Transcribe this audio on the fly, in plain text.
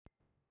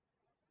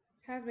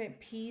Cosmic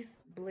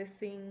peace,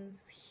 blessings,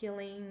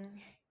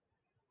 healing,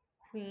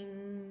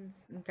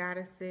 queens,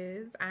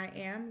 goddesses. I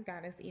am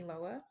Goddess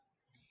Eloa,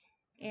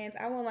 and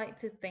I would like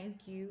to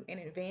thank you in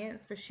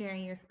advance for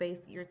sharing your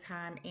space, your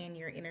time, and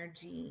your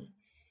energy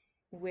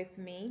with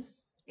me.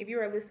 If you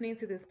are listening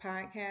to this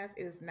podcast,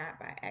 it is not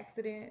by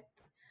accident.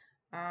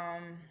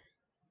 Um,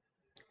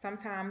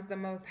 Sometimes the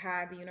Most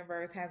High, the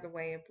universe, has a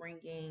way of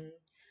bringing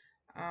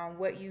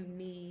what you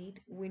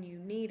need when you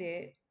need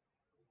it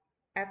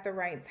at the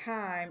right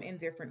time in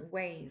different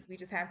ways. We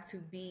just have to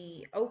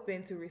be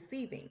open to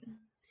receiving.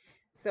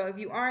 So if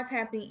you are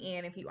tapping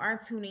in, if you are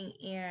tuning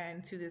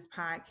in to this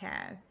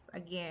podcast,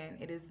 again,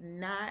 it is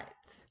not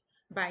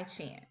by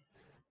chance.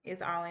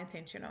 It's all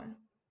intentional.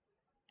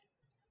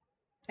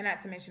 And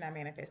not to mention I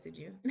manifested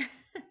you.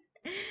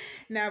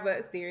 No,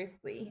 but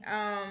seriously.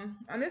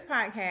 On this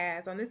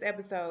podcast, on this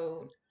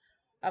episode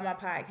of my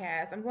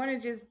podcast, I'm going to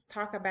just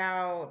talk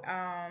about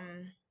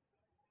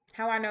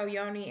how I know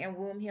yoni and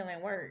womb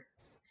healing works.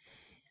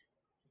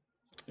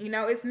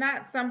 It's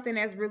not something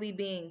that's really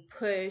being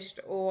pushed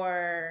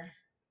or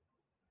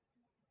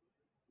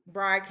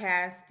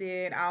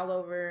broadcasted all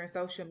over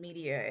social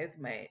media as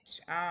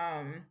much.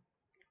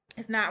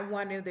 It's not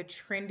one of the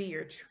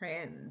trendier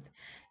trends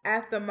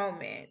at the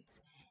moment.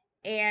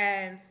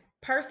 And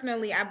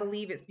personally, I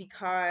believe it's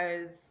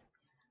because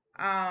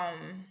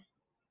um,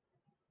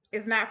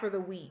 it's not for the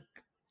weak,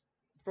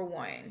 for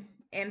one.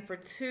 And for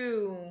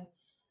two,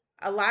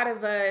 a lot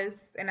of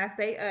us, and I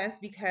say us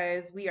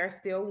because we are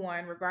still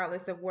one,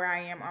 regardless of where I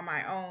am on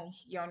my own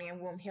yoni and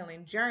womb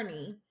healing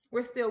journey,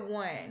 we're still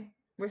one.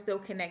 We're still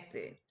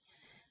connected.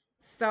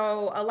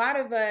 So a lot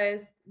of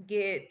us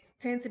get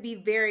tend to be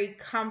very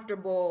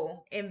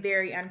comfortable in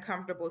very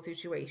uncomfortable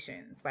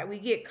situations. Like we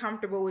get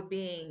comfortable with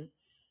being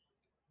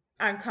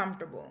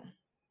uncomfortable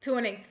to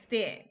an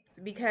extent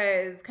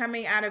because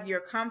coming out of your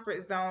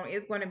comfort zone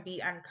is going to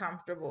be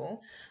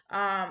uncomfortable.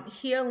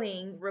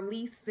 Healing,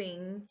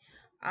 releasing,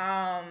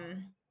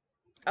 um,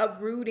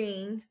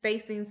 uprooting,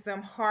 facing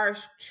some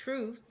harsh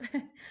truths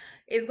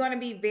is going to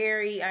be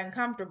very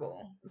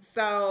uncomfortable.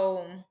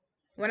 So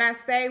when I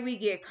say we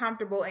get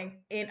comfortable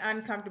in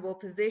uncomfortable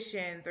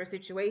positions or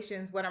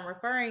situations, what I'm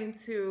referring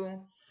to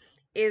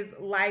is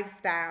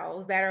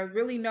lifestyles that are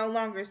really no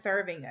longer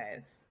serving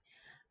us.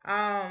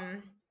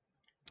 Um,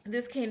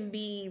 this can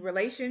be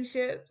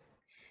relationships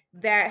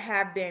that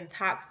have been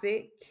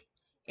toxic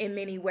in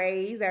many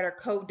ways, that are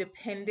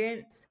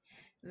codependent,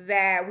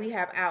 that we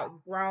have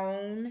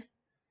outgrown,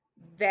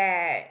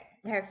 that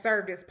has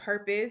served its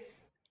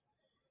purpose,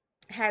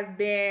 has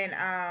been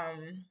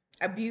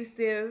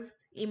abusive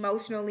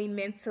emotionally,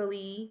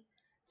 mentally,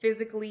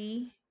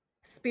 physically,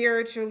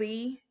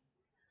 spiritually,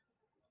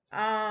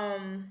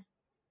 um,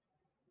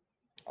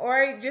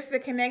 or just a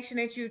connection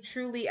that you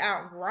truly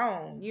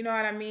outgrown. You know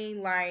what I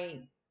mean?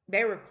 Like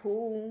they were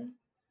cool,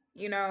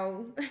 you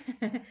know,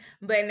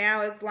 but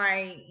now it's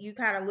like you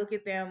kind of look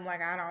at them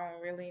like I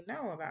don't really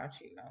know about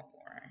you no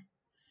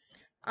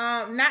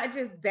more. Not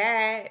just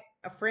that,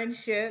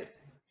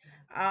 friendships,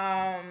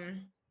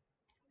 um,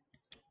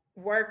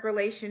 work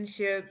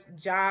relationships,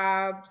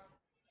 jobs.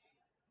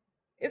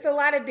 It's a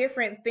lot of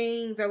different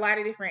things, a lot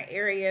of different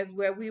areas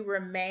where we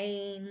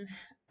remain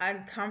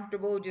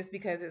uncomfortable just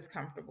because it's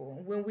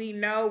comfortable. When we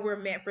know we're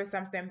meant for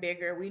something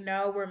bigger, we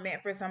know we're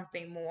meant for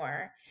something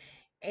more.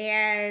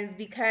 And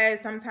because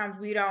sometimes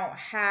we don't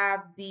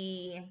have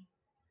the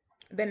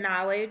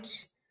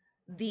knowledge,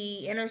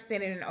 the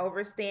understanding and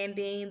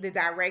overstanding, the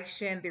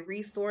direction, the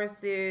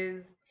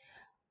resources,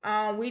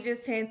 we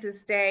just tend to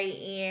stay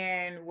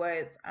in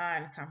what's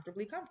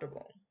uncomfortably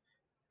comfortable.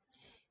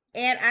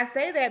 And I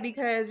say that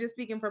because just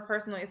speaking for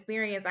personal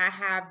experience, I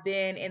have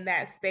been in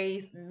that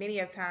space many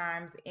of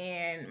times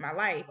in my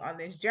life on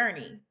this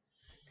journey.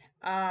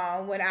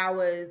 When I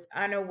was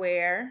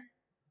unaware,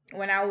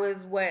 when I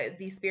was what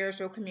the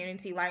spiritual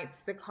community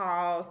likes to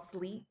call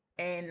sleep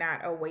and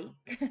not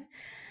awake.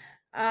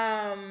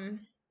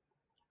 um,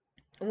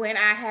 when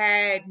I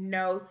had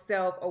no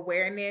self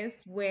awareness,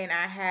 when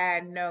I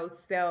had no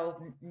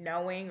self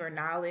knowing or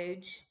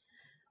knowledge,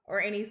 or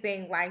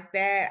anything like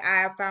that,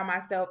 I found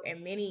myself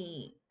in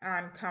many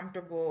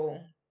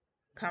uncomfortable,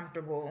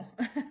 comfortable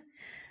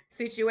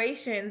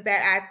situations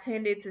that I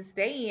tended to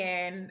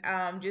stay in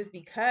just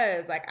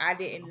because, like, I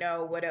didn't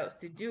know what else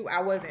to do.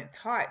 I wasn't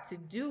taught to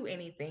do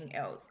anything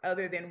else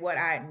other than what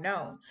I'd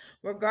known,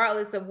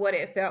 regardless of what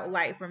it felt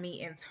like for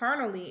me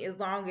internally, as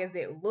long as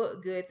it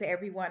looked good to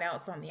everyone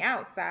else on the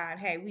outside.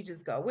 Hey, we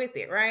just go with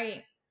it,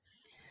 right?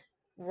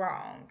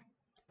 Wrong.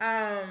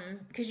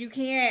 Because you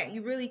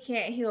really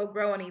can't heal,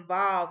 grow, and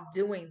evolve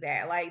doing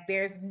that. Like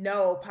there's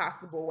no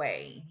possible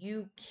way.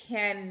 You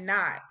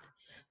cannot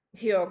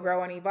heal,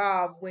 grow, and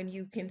evolve when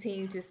you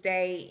continue to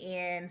stay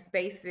in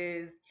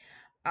spaces,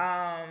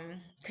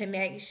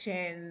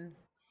 connections,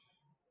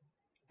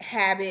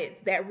 habits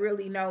that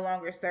really no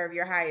longer serve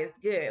your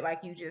highest good.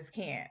 Like you just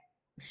can't.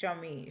 Show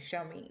me.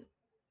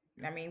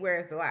 I mean,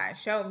 where's the lie?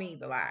 Show me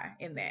the lie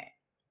in that.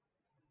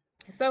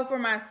 So for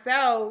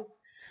myself,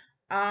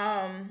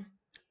 um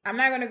I'm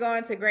not going to go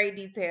into great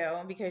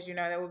detail because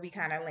that would be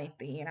kind of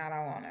lengthy and I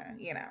don't want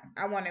to,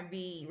 I want to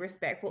be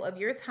respectful of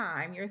your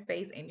time, your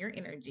space, and your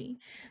energy.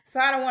 So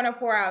I don't want to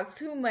pour out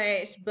too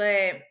much,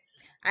 but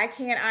I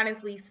can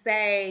honestly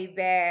say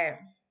that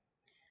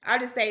I'll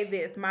just say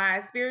this. My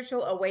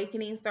spiritual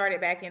awakening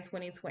started back in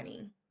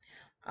 2020.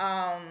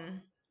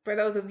 Um, for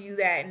those of you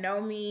that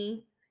know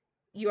me,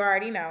 you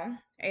already know.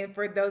 And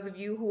for those of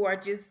you who are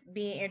just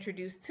being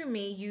introduced to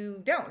me,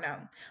 you don't know.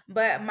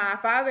 But my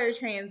father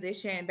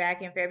transitioned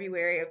back in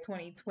February of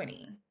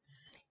 2020.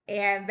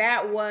 And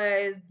that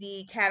was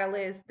the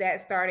catalyst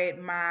that started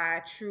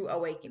my true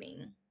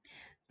awakening.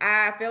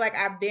 I feel like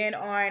I've been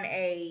on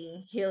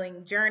a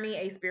healing journey,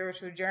 a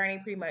spiritual journey,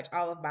 pretty much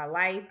all of my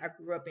life. I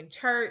grew up in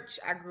church.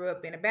 I grew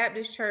up in a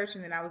Baptist church,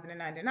 and then I was in a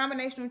non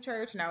denominational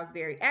church, and I was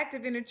very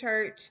active in the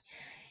church.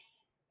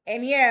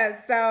 And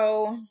yeah,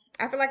 so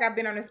I feel like I've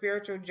been on a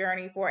spiritual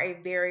journey for a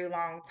very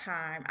long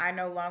time. I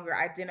no longer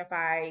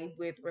identify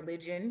with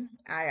religion.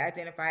 I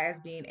identify as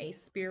being a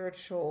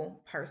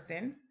spiritual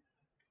person.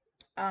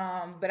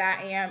 But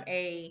I am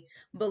a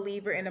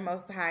believer in the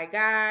Most High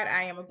God.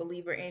 I am a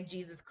believer in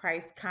Jesus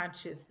Christ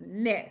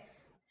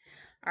consciousness.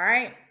 All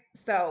right.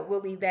 So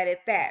we'll leave that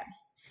at that.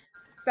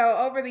 So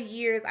over the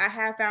years, I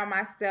have found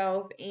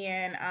myself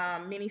in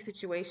many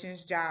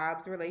situations,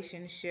 jobs,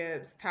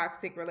 relationships,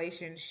 toxic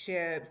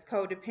relationships,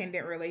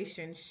 codependent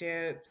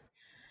relationships,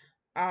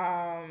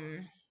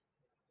 um,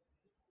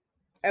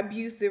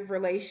 abusive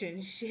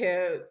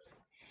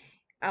relationships,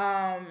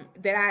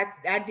 that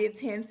I did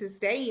tend to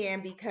stay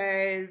in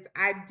because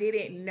I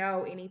didn't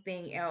know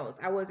anything else.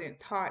 I wasn't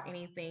taught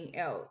anything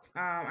else.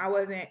 I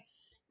wasn't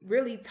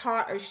really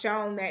taught or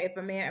shown that if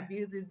a man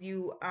abuses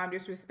you,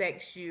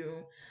 disrespects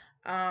you,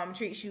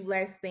 treats you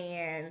less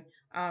than,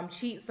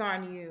 cheats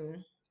on you,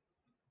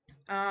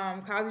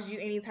 causes you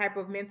any type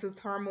of mental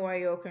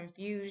turmoil,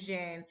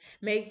 confusion,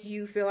 make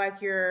you feel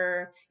like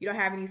you don't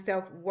have any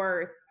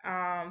self-worth,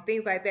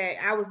 things like that.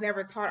 I was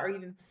never taught or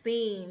even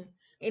seen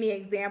any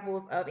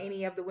examples of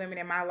any of the women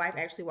in my life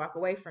actually walk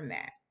away from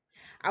that.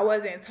 I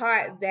wasn't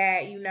taught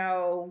that, you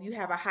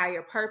have a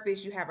higher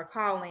purpose, you have a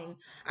calling.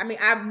 I mean,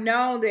 I've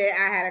known that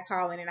I had a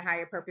calling and a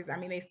higher purpose. I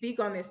mean, they speak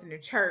on this in the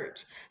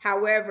church.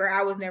 However,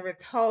 I was never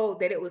told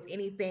that it was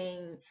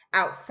anything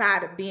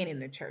outside of being in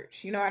the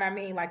church. You know what I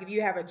mean? Like if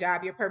you have a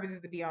job, your purpose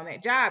is to be on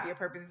that job. Your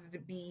purpose is to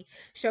be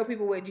show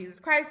people what Jesus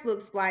Christ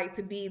looks like,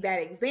 to be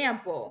that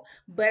example.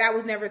 But I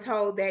was never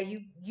told that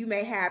you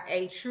may have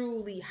a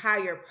truly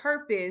higher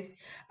purpose,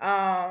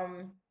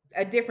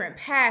 a different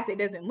path that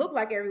doesn't look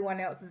like everyone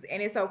else's, and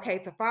it's okay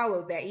to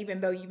follow that even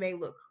though you may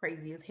look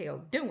crazy as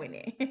hell doing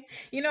it.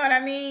 You know what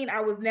I mean?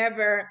 I was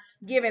never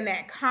given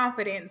that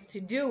confidence to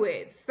do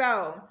it.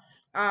 So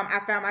I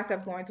found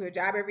myself going to a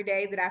job every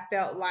day that I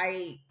felt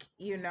like,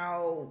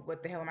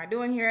 what the hell am I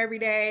doing here every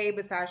day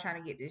besides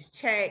trying to get this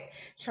check,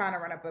 trying to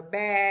run up a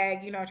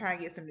bag, trying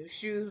to get some new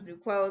shoes, new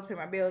clothes, pay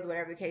my bills,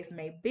 whatever the case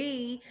may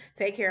be,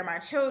 take care of my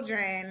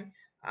children.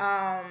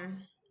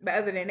 But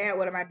other than that,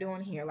 what am I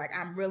doing here? Like,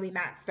 I'm really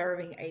not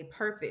serving a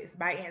purpose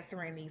by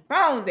answering these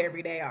phones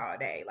every day, all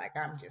day. Like,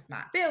 I'm just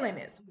not feeling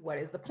this. What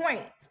is the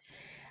point?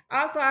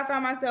 Also, I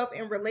found myself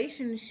in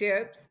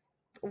relationships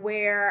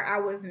where I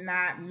was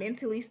not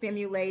mentally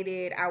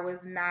stimulated, I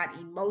was not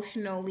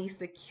emotionally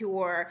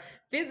secure,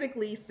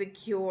 physically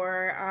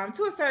secure,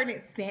 to a certain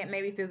extent,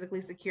 maybe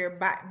physically secure,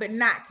 but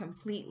not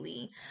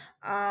completely.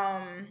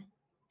 I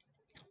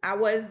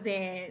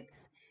wasn't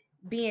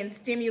being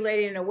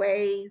stimulated in the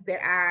ways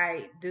that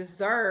I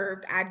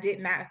deserved. I did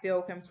not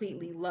feel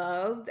completely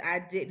loved.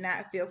 I did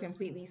not feel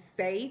completely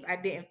safe. I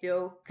didn't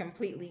feel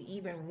completely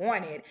even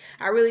wanted.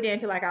 I really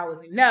didn't feel like I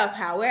was enough.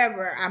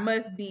 However, I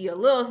must be a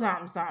little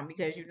something, something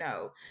because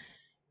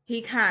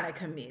he kind of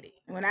committed.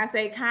 When I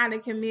say kind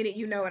of committed,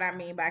 you know what I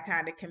mean by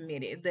kind of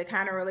committed. The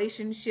kind of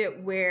relationship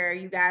where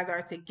you guys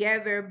are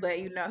together, but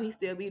he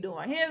still be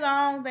doing his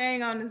own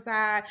thing on the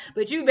side,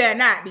 but you better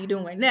not be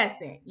doing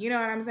nothing. You know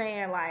what I'm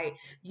saying? Like,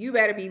 you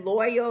better be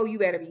loyal, you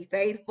better be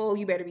faithful,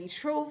 you better be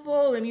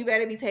truthful, and you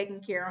better be taking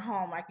care of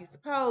home like you're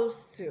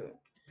supposed to.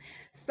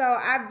 So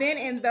I've been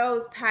in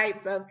those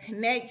types of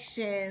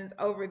connections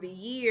over the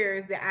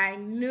years that I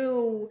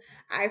knew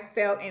I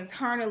felt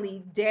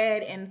internally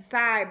dead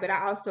inside, but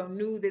I also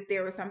knew that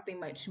there was something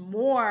much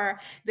more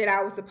that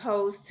I was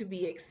supposed to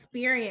be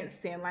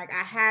experiencing. Like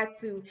I had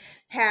to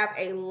have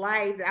a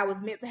life, that I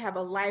was meant to have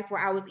a life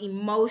where I was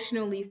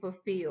emotionally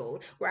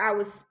fulfilled, where I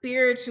was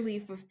spiritually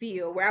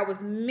fulfilled, where I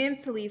was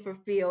mentally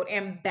fulfilled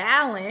and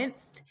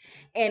balanced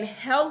and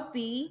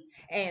healthy,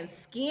 and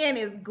skin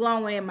is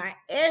glowing and my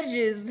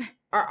edges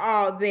are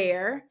all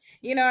there.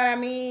 You know what I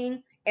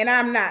mean? And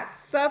I'm not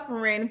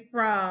suffering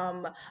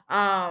from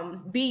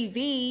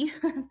BV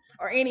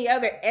or any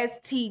other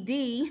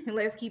STD.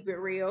 Let's keep it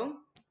real.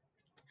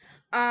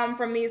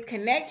 From these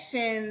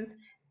connections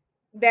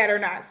that are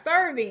not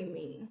serving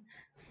me.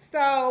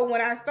 So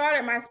when I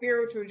started my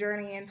spiritual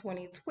journey in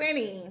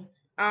 2020,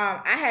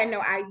 I had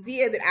no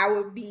idea that I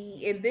would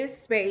be in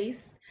this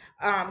space,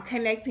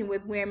 connecting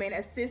with women,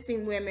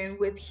 assisting women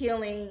with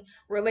healing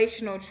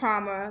relational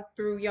trauma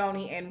through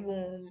yoni and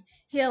womb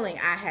healing.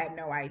 I had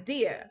no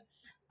idea.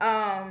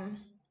 Um,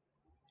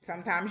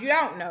 Sometimes you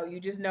don't know. You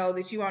just know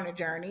that you're on a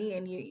journey,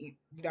 and you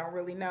don't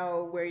really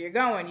know where you're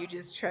going. You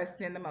just trust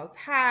in the Most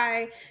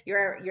High,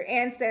 your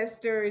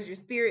ancestors, your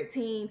spirit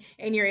team,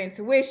 and your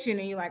intuition,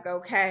 and you're like,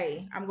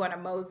 okay, I'm going to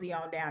mosey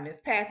on down this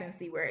path and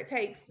see where it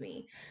takes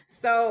me.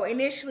 So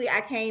initially,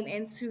 I came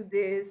into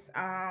this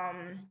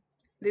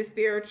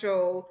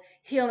spiritual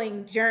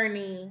healing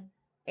journey,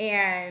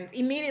 and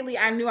immediately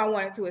I knew I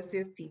wanted to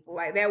assist people.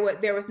 Like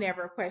there was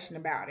never a question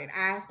about it.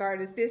 I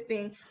started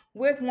assisting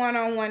with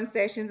one-on-one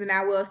sessions. And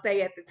I will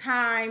say at the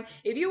time,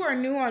 if you are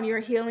new on your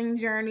healing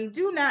journey,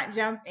 do not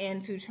jump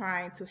into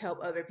trying to help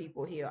other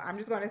people heal. I'm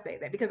just going to say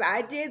that because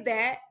I did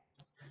that.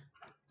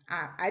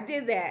 I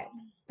did that.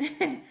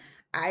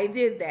 I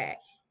did that.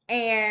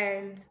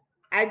 And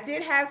I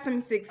did have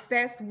some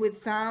success with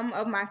some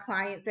of my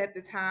clients at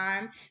the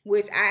time,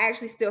 which I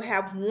actually still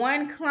have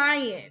one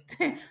client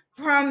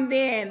from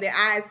then that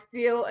I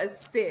still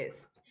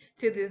assist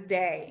to this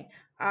day.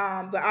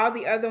 But all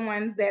the other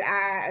ones that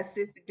I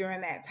assisted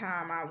during that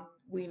time,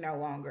 we no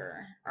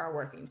longer are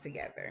working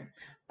together.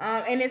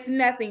 And it's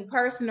nothing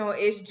personal.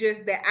 It's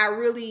just that I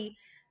really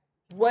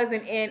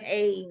wasn't in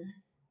a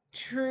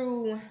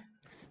true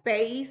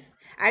space.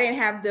 I didn't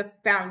have the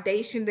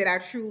foundation that I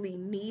truly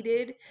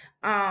needed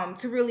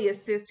to really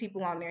assist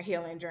people on their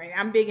healing journey.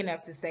 I'm big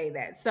enough to say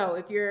that. So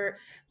if you're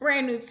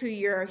brand new to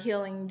your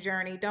healing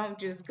journey, don't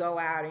just go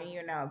out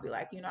and, be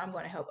like, I'm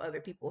going to help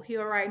other people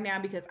heal right now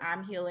because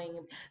I'm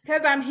healing.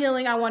 Because I'm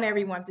healing, I want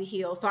everyone to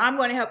heal. So I'm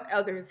going to help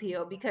others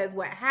heal because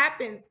what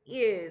happens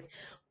is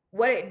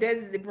what it does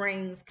is it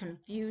brings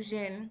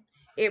confusion.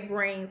 It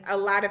brings a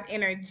lot of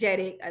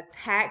energetic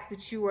attacks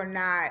that you are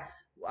not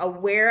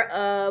aware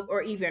of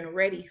or even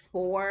ready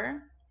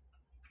for.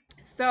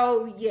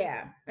 So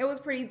yeah, it was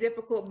pretty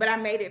difficult, but I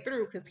made it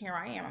through because here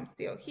I am. I'm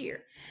still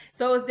here.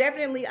 So it's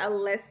definitely a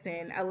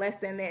lesson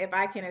that if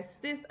I can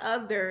assist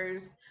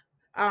others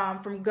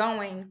from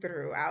going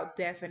through, I'll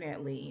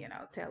definitely,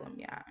 tell them,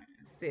 yeah,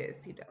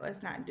 sis,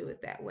 let's not do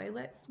it that way.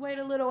 Let's wait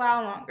a little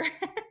while longer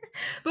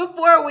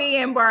before we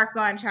embark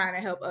on trying to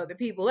help other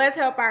people. Let's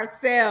help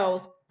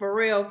ourselves for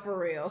real, for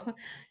real,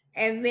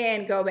 and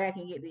then go back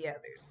and get the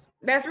others.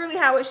 That's really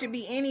how it should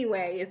be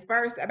anyway. It's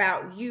first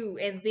about you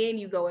and then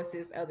you go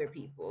assist other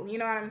people. You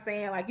know what I'm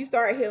saying? Like you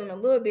start healing a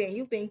little bit and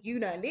you think you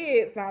done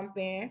did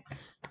something.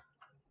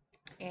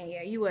 And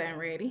yeah, you wasn't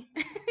ready.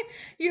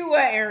 You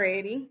wasn't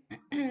ready.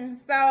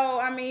 So,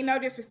 I mean, no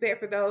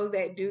disrespect for those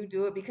that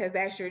do it because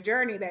that's your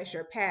journey, that's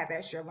your path,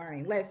 that's your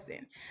learning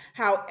lesson.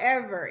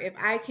 However, if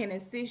I can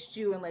assist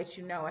you and let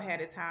you know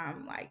ahead of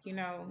time, like,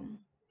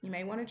 you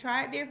may want to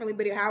try it differently,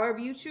 but however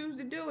you choose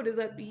to do it is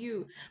up to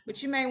you.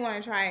 But you may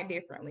want to try it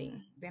differently.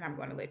 Then I'm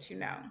going to let you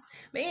know.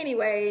 But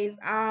anyways,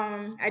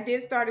 I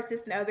did start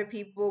assisting other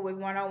people with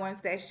one-on-one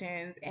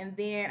sessions, and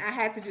then I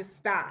had to just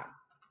stop.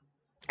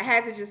 I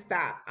had to just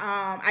stop.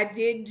 I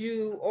did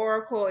do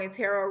oracle and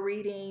tarot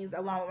readings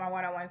along with my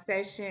one-on-one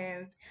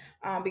sessions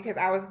because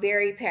I was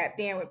very tapped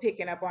in with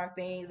picking up on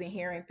things and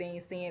hearing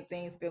things, seeing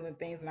things, feeling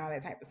things, and all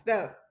that type of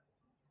stuff.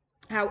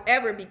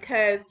 However,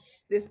 because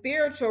the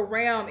spiritual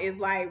realm is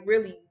like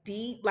really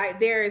deep, like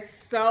there is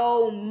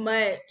so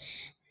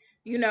much,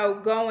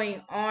 going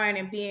on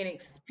and being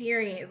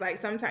experienced. Like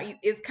sometimes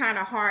it's kind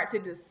of hard to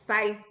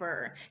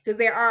decipher because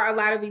there are a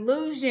lot of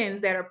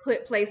illusions that are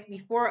put placed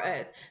before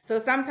us. So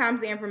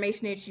sometimes the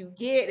information that you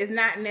get is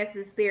not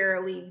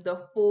necessarily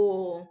the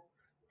full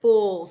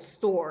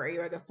story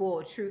or the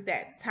full truth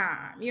at the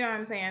time. You know what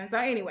I'm saying? So,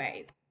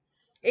 anyways,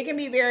 it can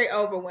be very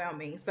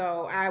overwhelming.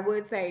 So I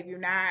would say if you're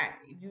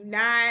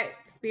not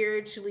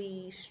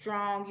spiritually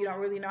strong, you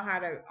don't really know how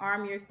to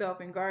arm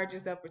yourself and guard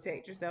yourself,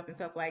 protect yourself and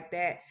stuff like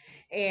that,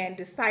 and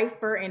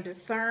decipher and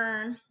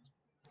discern,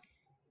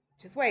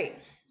 just wait.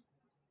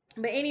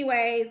 But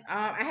anyways,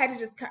 I had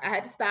to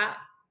stop.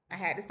 I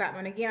had to stop.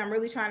 And again, I'm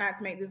really trying not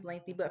to make this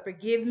lengthy, but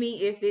forgive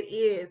me if it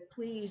is.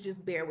 Please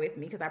just bear with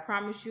me because I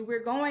promise you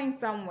we're going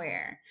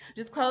somewhere.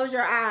 Just close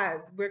your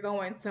eyes. We're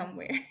going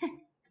somewhere.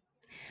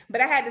 But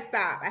I had to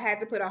stop. I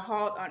had to put a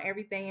halt on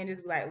everything and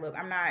just be like, look,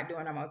 I'm not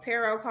doing no more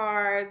tarot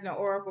cards, no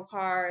oracle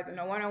cards, and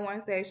no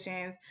one-on-one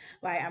sessions.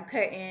 Like I'm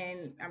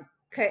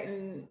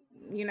cutting,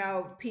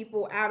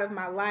 people out of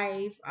my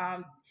life,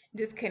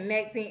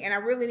 disconnecting, and I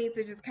really need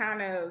to just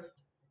kind of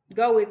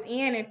go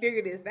within and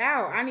figure this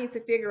out. I need to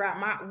figure out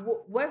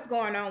what's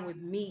going on with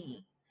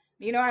me.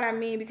 You know what I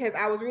mean? Because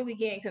I was really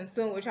getting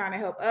consumed with trying to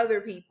help other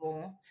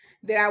people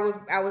that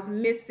I was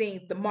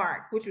missing the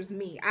mark, which was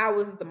me. I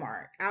was the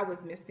mark. I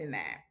was missing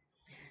that.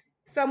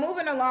 So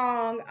moving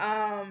along,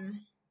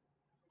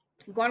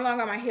 going along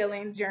on my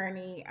healing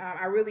journey,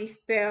 I really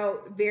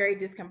felt very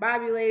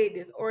discombobulated,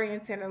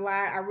 disoriented a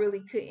lot. I really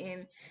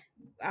couldn't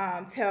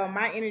tell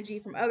my energy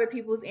from other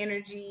people's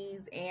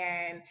energies,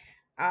 and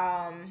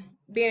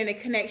being in a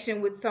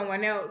connection with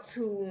someone else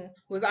who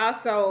was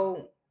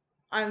also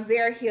on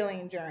their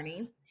healing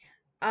journey.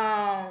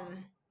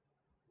 Um,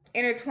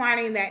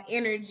 intertwining that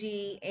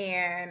energy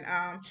and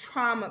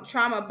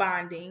trauma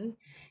bonding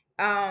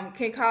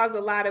can cause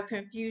a lot of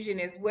confusion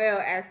as well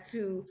as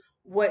to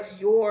what's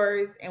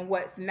yours and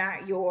what's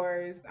not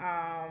yours.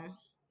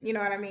 You know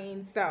what I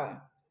mean? So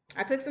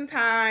I took some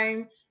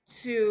time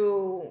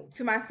to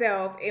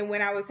myself, and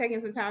when I was taking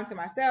some time to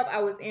myself,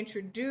 I was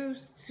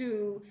introduced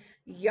to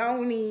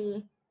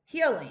yoni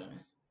healing.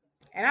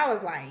 And I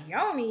was like,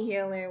 yoni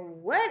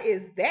healing, what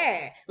is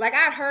that? Like,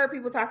 I'd heard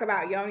people talk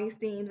about yoni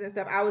steams and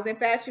stuff. I was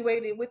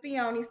infatuated with the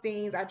yoni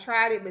steams. I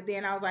tried it, but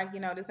then I was like,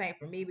 this ain't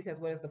for me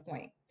because what is the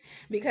point?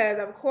 Because,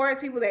 of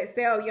course, people that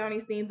sell yoni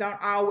steams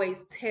don't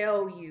always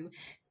tell you.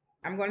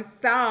 I'm going to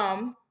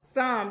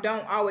some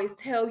don't always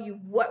tell you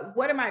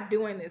what am I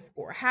doing this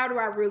for? How do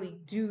I really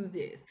do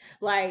this?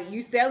 Like,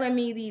 you selling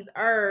me these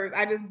herbs,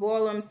 I just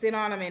boil them, sit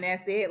on them, and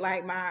that's it.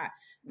 Like,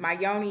 my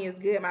yoni is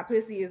good, my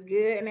pussy is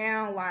good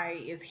now, like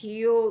it's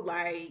healed,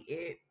 like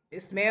it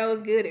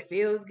smells good, it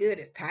feels good,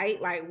 it's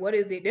tight. Like, what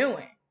is it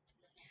doing?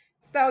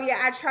 So yeah,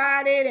 I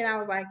tried it and I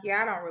was like,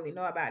 yeah, I don't really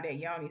know about that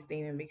yoni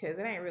steaming because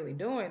it ain't really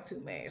doing too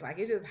much. Like,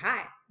 it's just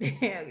hot.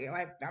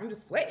 Like, I'm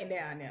just sweating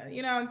down there.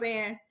 You know what I'm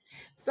saying?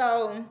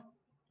 So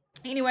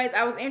anyways,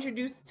 I was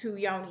introduced to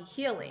yoni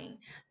healing.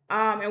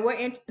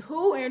 And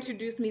who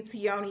introduced me to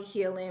yoni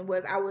healing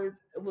was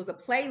it was a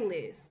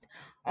playlist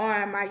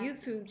on my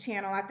YouTube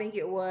channel, I think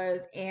it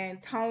was,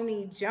 and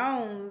Tony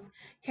Jones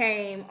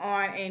came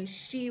on, and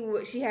she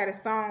had a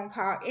song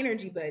called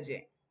Energy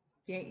Budget.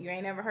 You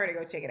ain't never heard it,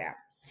 go check it out.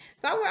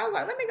 So I was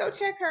like, let me go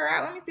check her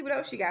out. Let me see what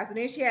else she got. So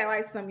then she had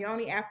like some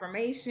yoni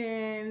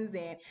affirmations,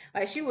 and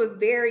like she was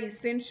very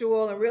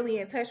sensual and really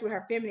in touch with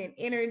her feminine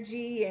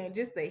energy and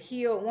just a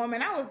healed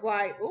woman. I was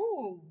like,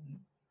 ooh,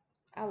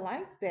 I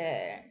like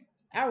that.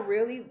 That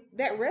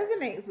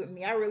resonates with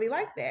me. I really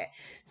like that.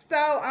 So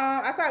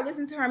I started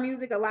listening to her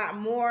music a lot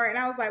more, and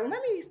I was like, well,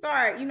 let me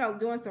start,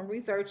 doing some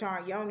research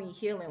on yoni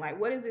healing. Like,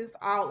 what is this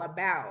all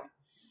about?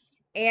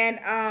 And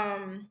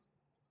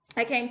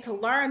I came to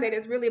learn that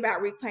it's really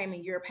about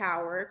reclaiming your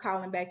power,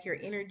 calling back your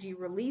energy,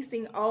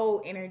 releasing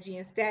old energy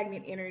and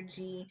stagnant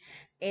energy,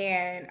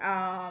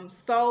 and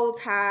soul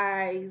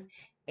ties,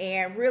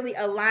 and really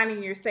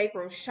aligning your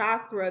sacral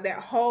chakra, that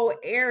whole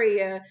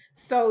area,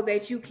 so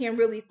that you can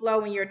really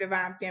flow in your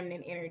divine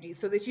feminine energy,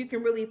 so that you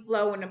can really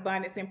flow in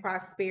abundance and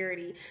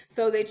prosperity,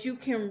 so that you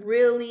can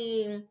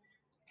really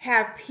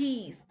have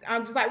peace.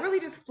 Just like really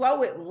just flow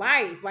with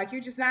life. Like,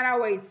 you're just not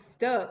always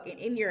stuck and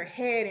in your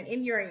head and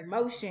in your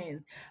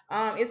emotions.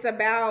 It's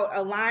about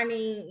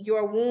aligning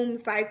your womb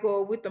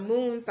cycle with the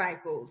moon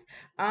cycles.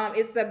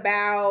 It's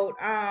about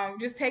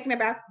just taking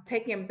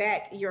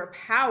back your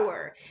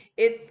power.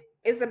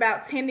 It's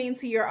about tending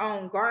to your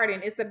own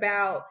garden. It's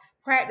about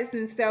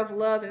practicing self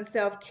love and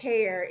self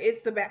care.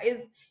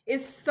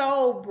 It's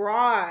so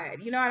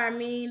broad. You know what I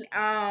mean?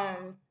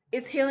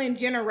 It's healing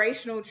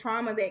generational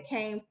trauma that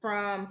came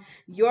from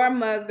your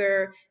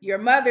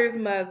mother's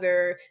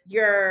mother,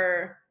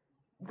 your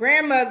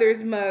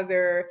grandmother's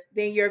mother,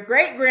 then your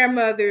great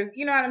grandmother's,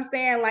 you know what I'm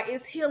saying? Like,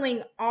 it's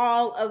healing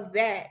all of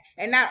that.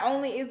 And not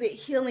only is it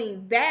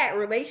healing that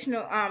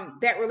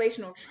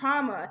relational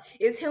trauma,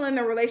 it's healing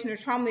the relational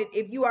trauma that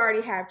if you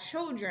already have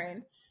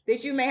children,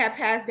 that you may have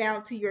passed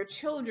down to your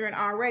children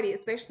already,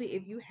 especially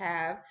if you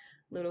have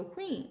little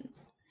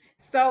queens.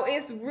 So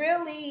it's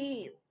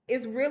really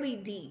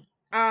deep.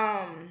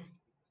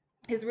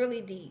 It's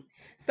really deep.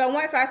 So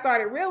once I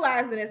started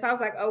realizing this, I was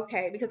like,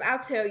 okay, because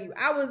I'll tell you,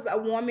 I was a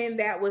woman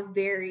that was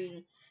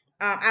very,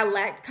 I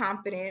lacked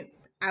confidence.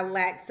 I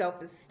lacked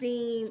self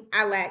esteem.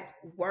 I lacked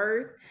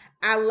worth.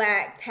 I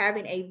lacked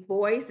having a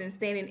voice and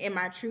standing in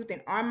my truth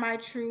and on my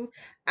truth.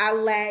 I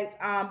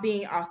lacked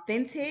being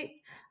authentic.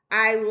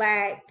 I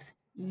lacked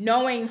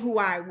knowing who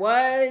I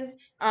was.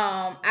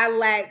 I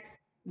lacked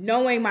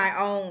knowing my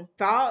own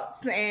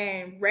thoughts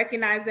and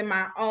recognizing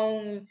my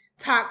own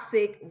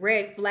toxic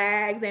red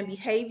flags and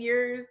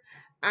behaviors.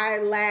 I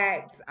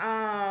lacked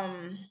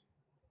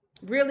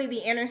really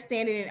the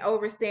understanding and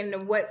overstanding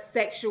of what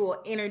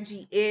sexual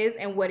energy is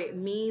and what it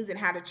means and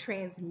how to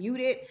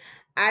transmute it.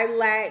 I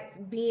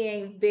lacked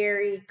being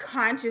very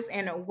conscious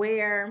and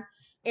aware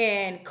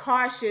and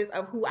cautious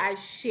of who I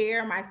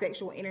share my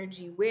sexual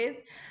energy with.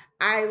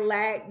 I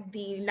lacked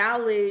the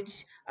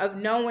knowledge of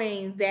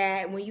knowing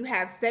that when you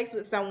have sex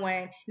with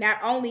someone, not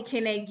only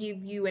can they give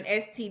you an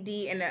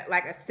STD and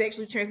like a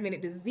sexually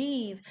transmitted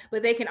disease,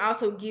 but they can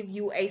also give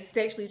you a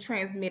sexually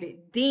transmitted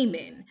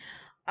demon.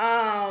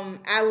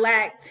 I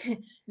lacked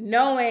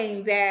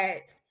knowing that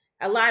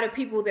a lot of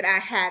people that I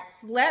had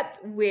slept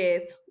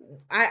with,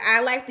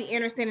 I lacked the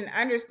understanding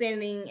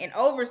and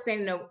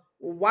overstanding of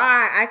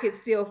why I could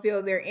still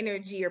feel their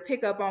energy or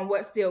pick up on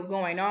what's still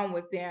going on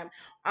with them.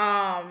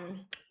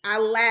 I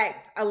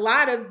lacked a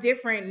lot of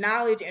different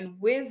knowledge and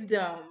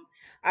wisdom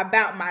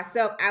about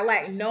myself. I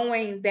lacked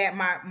knowing that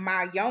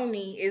my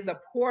yoni is a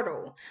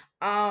portal,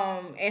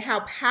 and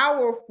how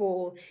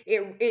powerful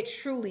it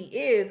truly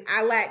is.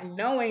 I lack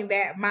knowing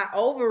that my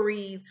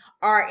ovaries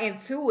are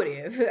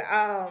intuitive.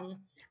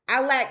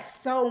 I lack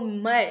so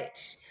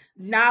much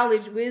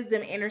knowledge,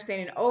 wisdom,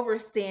 understanding,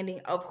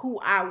 overstanding of who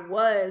I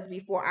was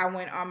before I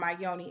went on my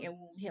yoni and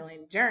womb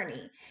healing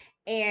journey.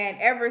 And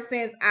ever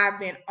since I've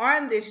been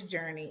on this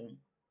journey,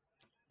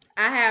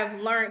 I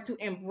have learned to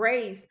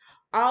embrace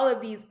all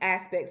of these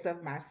aspects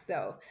of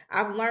myself.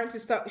 I've learned to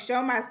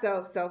show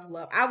myself self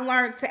love. I've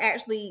learned to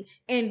actually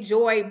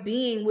enjoy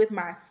being with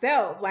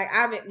myself. Like,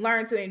 I've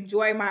learned to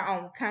enjoy my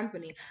own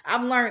company.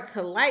 I've learned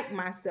to like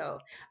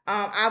myself.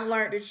 I've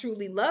learned to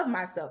truly love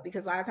myself,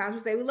 because a lot of times we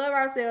say we love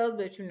ourselves,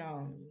 but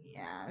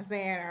yeah, I'm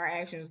saying our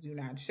actions do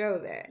not show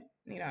that.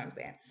 You know what I'm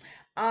saying?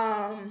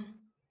 Um,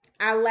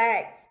 I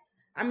lacked.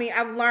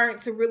 I've learned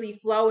to really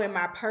flow in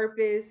my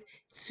purpose,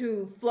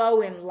 to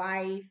flow in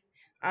life,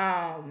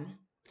 um,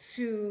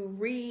 to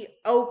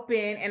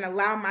reopen and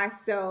allow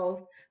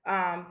myself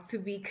to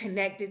be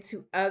connected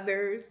to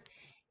others,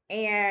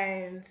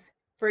 and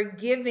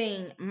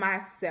forgiving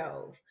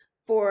myself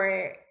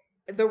for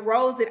the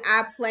roles that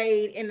I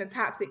played in the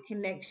toxic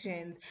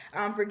connections,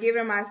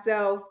 forgiving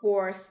myself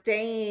for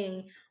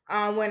staying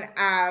when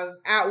I've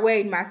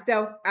outweighed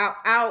myself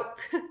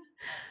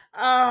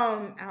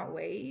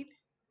outweighed.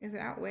 Is it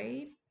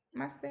outweighed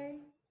my stay?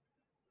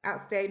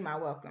 Outstayed my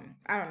welcome.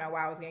 I don't know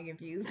why I was getting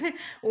confused.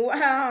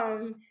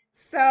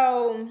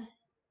 So,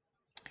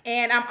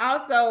 and I'm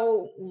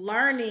also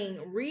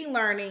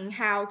relearning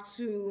how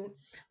to,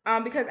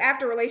 because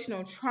after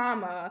relational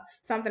trauma,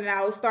 something that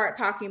I will start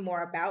talking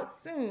more about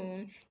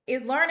soon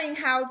is learning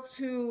how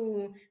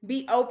to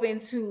be open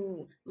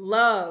to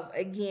love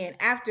again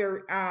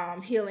after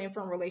healing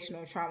from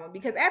relational trauma.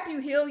 Because after you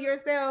heal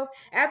yourself,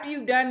 after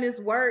you've done this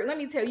work, let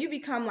me tell you, you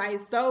become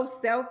like so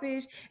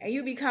selfish, and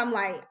you become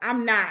like,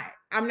 I'm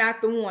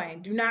not the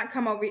one. Do not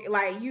come over,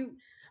 like you,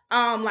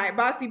 like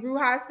Bossy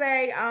Bruja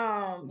say,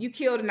 you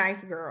killed a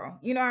nice girl.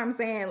 You know what I'm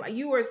saying? Like,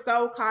 you were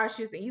so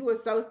cautious and you were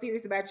so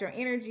serious about your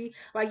energy.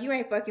 Like, you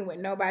ain't fucking with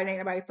nobody, ain't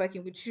nobody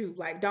fucking with you.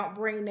 Like, don't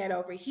bring that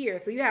over here.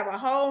 So you have a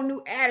whole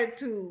new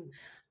attitude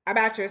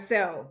about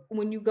yourself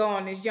when you go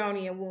on this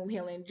yoni and womb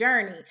healing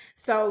journey.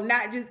 So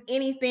not just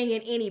anything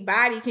and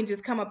anybody can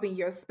just come up in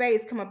your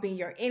space, come up in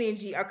your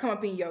energy, or come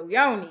up in your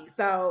yoni.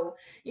 So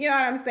you know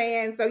what I'm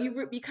saying? So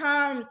you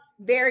become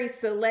very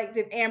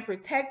selective and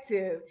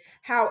protective.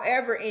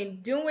 However,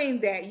 in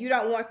doing that, you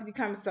don't want to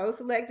become so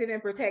selective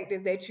and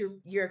protective that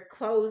you're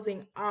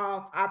closing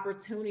off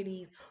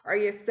opportunities, or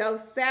you're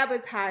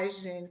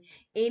self-sabotaging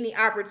any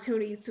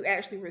opportunities to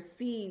actually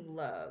receive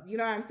love. You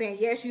know what I'm saying?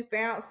 Yes, you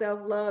found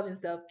self-love and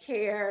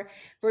self-care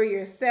for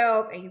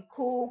yourself, and you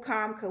cool,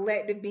 calm,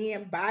 collective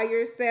being by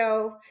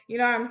yourself. You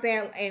know what I'm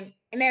saying?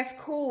 And that's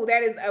cool.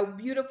 That is a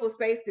beautiful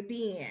space to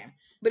be in.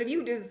 But if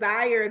you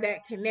desire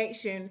that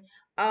connection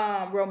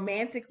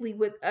romantically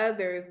with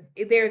others,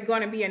 there's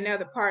going to be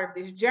another part of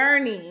this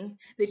journey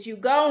that you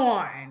go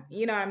on.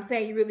 You know what I'm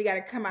saying? You really got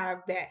to come out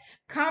of that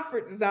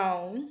comfort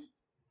zone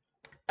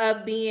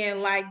of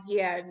being like,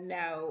 yeah,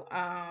 no,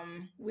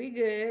 we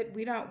good,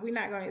 we're not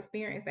going to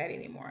experience that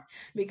anymore.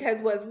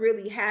 Because what's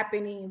really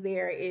happening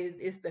there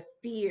is the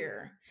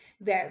fear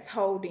that's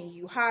holding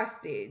you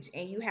hostage,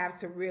 and you have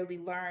to really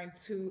learn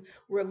to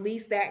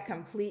release that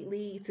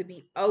completely, to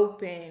be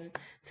open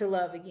to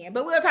love again.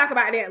 But we'll talk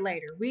about that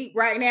later. We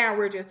right now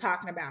we're just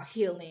talking about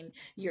healing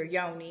your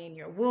yoni and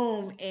your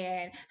womb,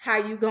 and how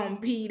you gonna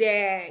be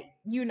that,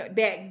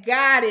 that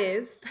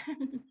goddess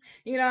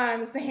you know what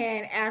I'm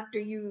saying, after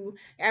you've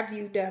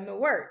done the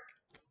work,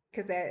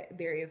 because that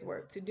there is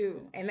work to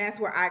do. And that's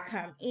where I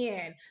come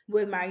in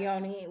with my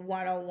yoni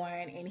 101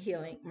 and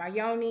healing, my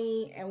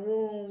yoni and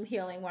womb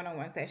healing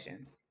 101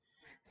 sessions.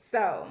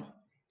 So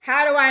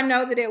how do I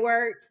know that it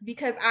works?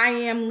 Because I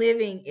am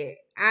living it.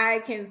 I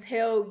can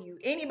tell you,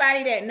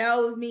 anybody that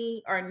knows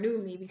me or knew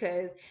me,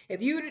 because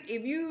if you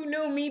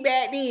knew me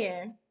back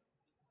then,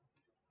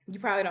 you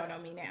probably don't know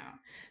me now.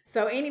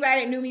 So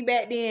anybody that knew me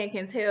back then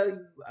can tell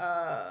you,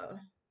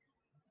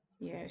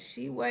 yeah,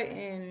 she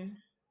wasn't,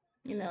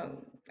 you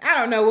know, I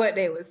don't know what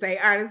they would say,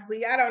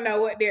 honestly. I don't know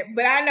what they're,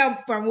 but I know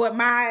from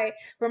my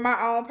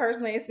own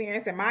personal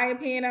experience and my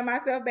opinion of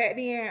myself back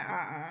then,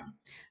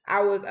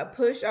 I was a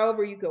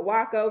pushover. You could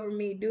walk over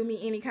me, do me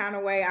any kind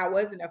of way. I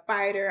wasn't a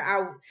fighter.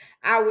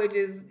 I would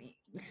just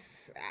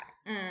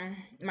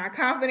my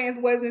confidence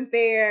wasn't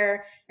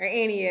there or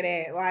any of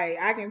that. Like,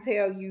 I can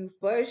tell you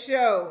for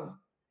sure,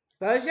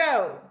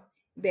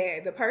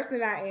 that the person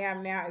that I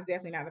am now is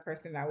definitely not the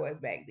person that I was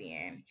back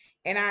then.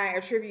 And I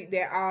attribute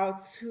that all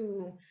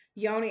to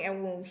yoni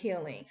and womb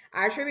healing.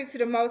 I attribute to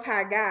the Most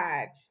High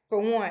God, for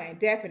one,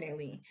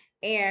 definitely,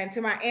 and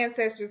to my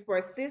ancestors for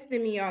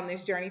assisting me on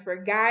this journey, for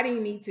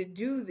guiding me to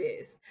do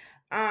this.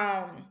 But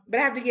I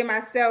have to give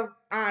myself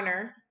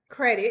honor,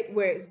 credit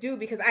where it's due,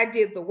 because I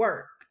did the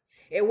work.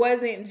 It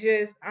wasn't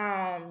just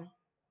saying,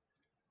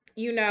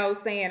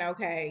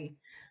 okay,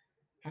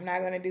 I'm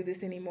not going to do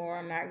this anymore.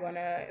 I'm not going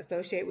to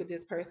associate with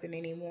this person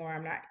anymore.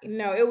 I'm not,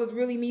 no, it was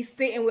really me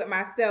sitting with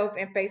myself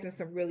and facing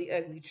some really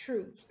ugly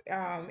truths.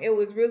 It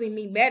was really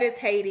me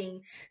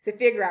meditating to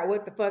figure out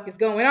what the fuck is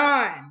going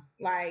on.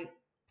 Like,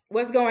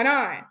 what's going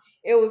on?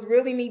 It was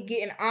really me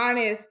getting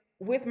honest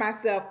with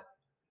myself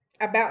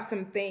about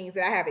some things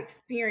that I have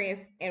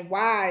experienced and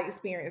why I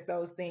experienced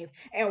those things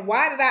and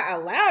why did I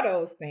allow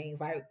those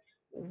things. Like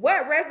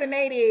what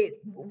resonated,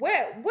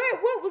 what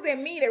was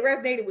in me that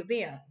resonated with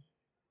them?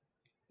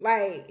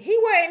 Like he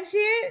wasn't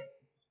shit.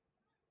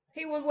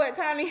 He was what,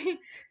 Tony?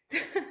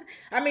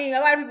 I mean, a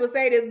lot of people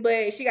say this,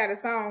 but she got a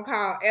song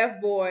called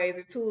F Boys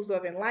or Tools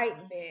of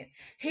Enlightenment.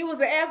 He was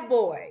an F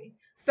boy.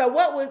 So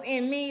what was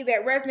in me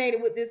that resonated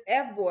with this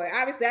F boy?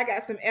 Obviously, I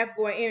got some F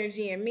boy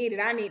energy in me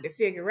that I need to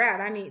figure out.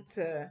 I need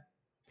to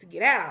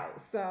get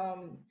out.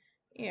 So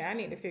yeah, I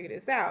need to figure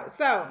this out.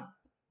 So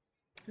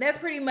that's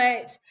pretty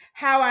much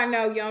how I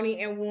know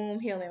yoni and womb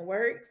healing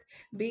works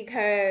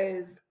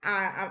because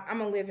I'm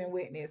a living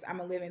witness.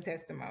 I'm a living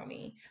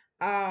testimony.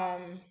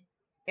 Um,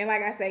 and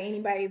like I say,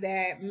 anybody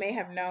that may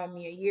have known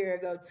me a year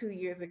ago, 2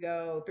 years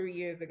ago, 3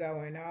 years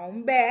ago, and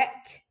on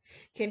back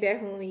can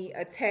definitely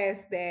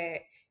attest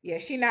that yeah,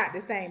 she not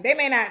the same. They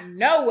may not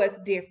know what's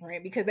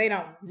different because they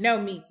don't know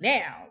me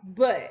now,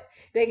 but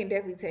they can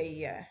definitely tell you,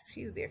 yeah,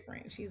 she's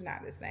different. She's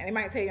not the same. They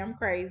might tell you I'm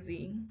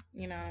crazy.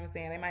 You know what I'm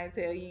saying? They might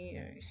tell you, you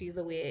know, she's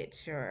a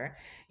witch or,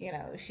 you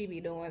know, she be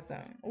doing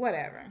some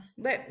whatever.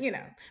 But, you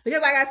know,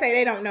 because like I say,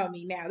 they don't know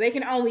me now. They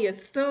can only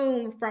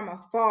assume from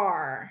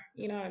afar.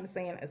 You know what I'm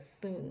saying?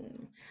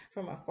 Assume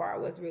from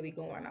afar what's really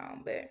going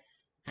on. But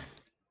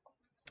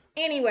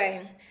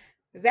anyway,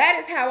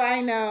 that is how I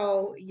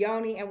know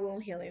yoni and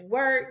womb healing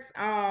works.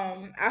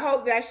 I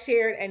hope that I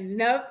shared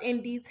enough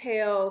in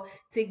detail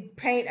to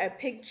paint a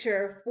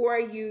picture for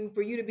you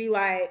to be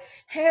like,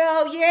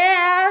 hell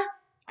yeah.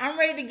 I'm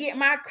ready to get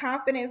my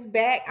confidence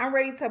back. I'm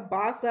ready to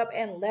boss up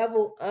and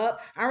level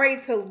up. I'm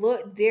ready to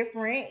look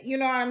different. You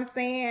know what I'm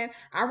saying?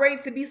 I'm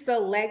ready to be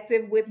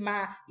selective with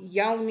my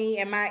yoni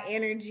and my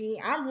energy.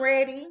 I'm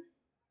ready.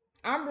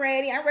 I'm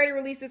ready. I'm ready to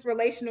release this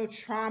relational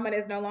trauma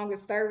that's no longer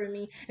serving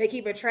me. They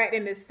keep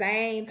attracting the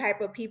same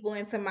type of people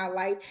into my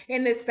life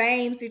in the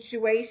same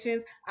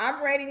situations.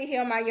 I'm ready to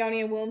heal my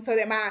yoni and womb so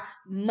that my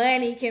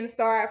money can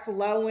start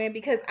flowing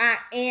because I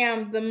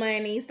am the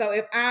money. So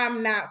if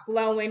I'm not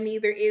flowing,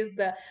 neither is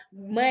the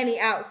money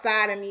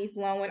outside of me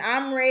flowing.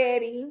 I'm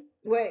ready.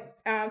 What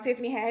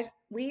Tiffany has,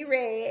 we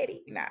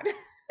ready. Not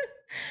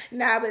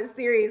nah, but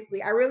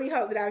seriously, I really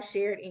hope that I've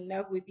shared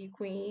enough with you,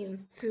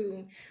 queens,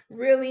 to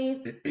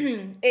really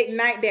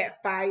ignite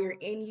that fire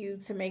in you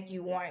to make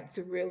you want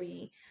to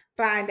really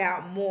find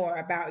out more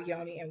about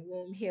yoni and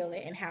womb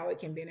healing and how it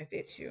can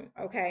benefit you.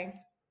 Okay.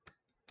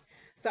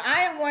 So I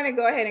am going to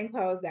go ahead and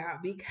close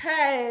out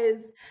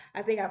because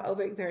I think I've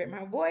overexerted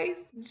my voice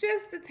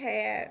just a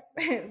tad.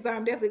 So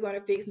I'm definitely going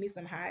to fix me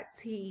some hot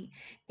tea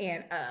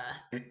and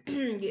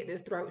get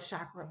this throat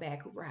chakra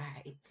back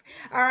right.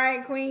 All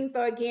right, Queen.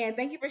 So again,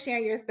 thank you for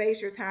sharing your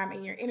space, your time,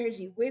 and your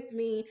energy with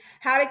me.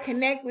 How to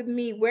connect with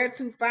me, where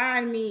to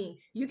find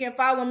me. You can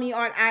follow me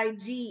on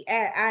IG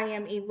at I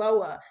am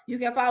Eloa. You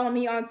can follow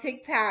me on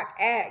TikTok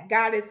at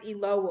Goddess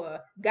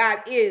Eloa.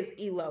 God is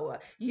Eloa.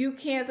 You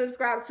can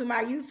subscribe to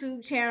my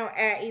YouTube channel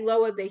at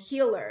Eloa the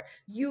Healer.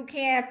 You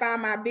can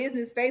find my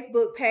business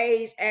Facebook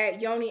page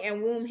at Yoni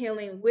and Womb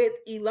Healing with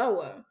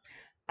Eloa.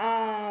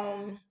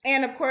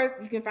 And of course,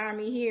 you can find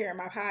me here in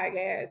my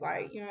podcast,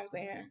 like, you know what I'm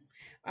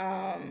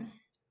saying?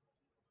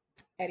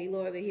 At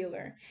Eloa the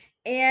Healer.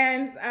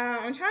 And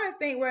I'm trying to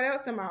think, what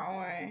else am I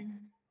on?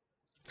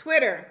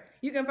 Twitter.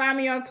 You can find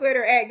me on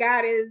Twitter at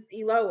God is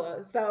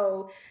Eloa.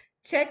 So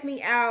check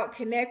me out,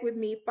 connect with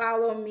me,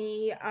 follow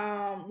me.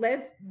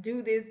 Let's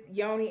do this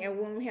yoni and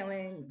womb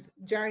healing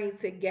journey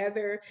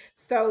together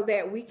so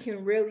that we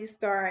can really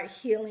start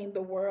healing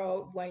the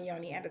world one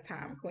yoni at a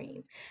time,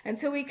 queens.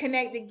 Until we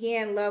connect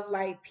again, love,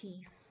 light,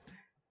 peace.